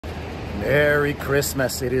Merry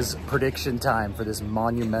Christmas. It is prediction time for this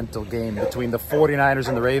monumental game between the 49ers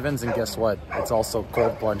and the Ravens. And guess what? It's also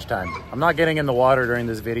cold plunge time. I'm not getting in the water during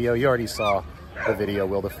this video. You already saw the video,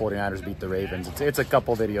 will the 49ers beat the Ravens? It's a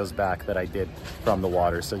couple videos back that I did from the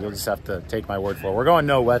water, so you'll just have to take my word for it. We're going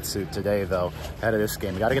no wetsuit today, though, ahead of this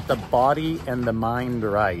game. You got to get the body and the mind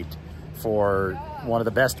right for one of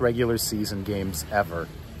the best regular season games ever.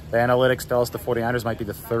 The analytics tell us the 49ers might be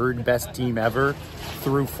the third best team ever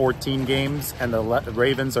through 14 games, and the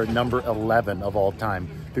Ravens are number 11 of all time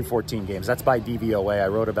through 14 games. That's by DVOA. I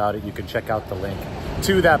wrote about it. You can check out the link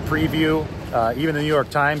to that preview. Even the New York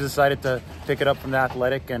Times decided to pick it up from The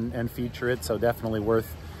Athletic and feature it, so definitely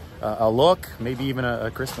worth a look, maybe even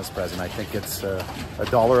a Christmas present. I think it's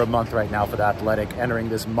 $1 a month right now for The Athletic, entering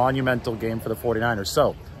this monumental game for the 49ers.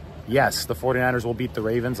 So, yes, the 49ers will beat the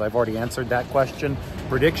Ravens. I've already answered that question.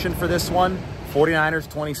 Prediction for this one, 49ers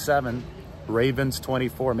 27, Ravens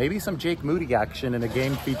 24. Maybe some Jake Moody action in a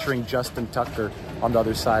game featuring Justin Tucker on the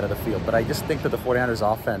other side of the field. But I just think that the 49ers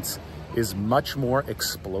offense is much more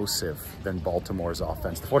explosive than Baltimore's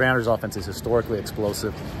offense. The 49ers offense is historically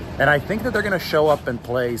explosive. And I think that they're going to show up and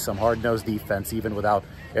play some hard-nosed defense even without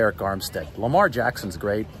Eric Armstead. Lamar Jackson's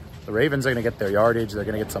great. The Ravens are going to get their yardage. They're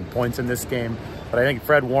going to get some points in this game. But I think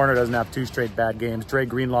Fred Warner doesn't have 2 straight bad games. Dre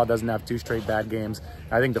Greenlaw doesn't have 2 straight bad games.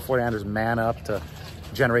 I think the 49ers man up to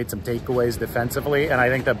generate some takeaways defensively. And I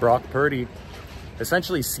think that Brock Purdy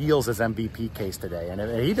essentially seals his MVP case today. And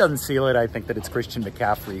if he doesn't seal it, I think that it's Christian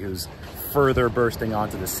McCaffrey who's further bursting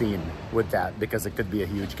onto the scene with that, because it could be a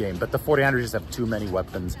huge game. But the 49ers just have too many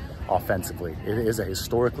weapons offensively. It is a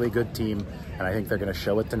historically good team, and I think they're going to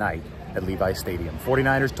show it tonight at Levi Stadium.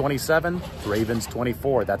 49ers 27, Ravens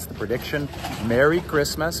 24. That's the prediction. Merry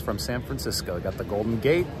Christmas from San Francisco. You got the Golden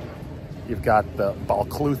Gate. You've got the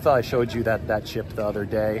Balclutha. I showed you that ship the other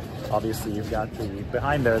day. Obviously, you've got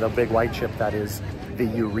behind there, the big white ship that is the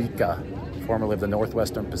Eureka, formerly of the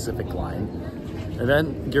Northwestern Pacific Line. And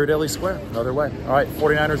then Ghirardelli Square, another way. All right,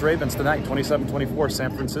 49ers Ravens tonight, 27-24.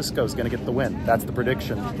 San Francisco is going to get the win. That's the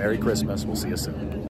prediction. Merry Christmas. We'll see you soon.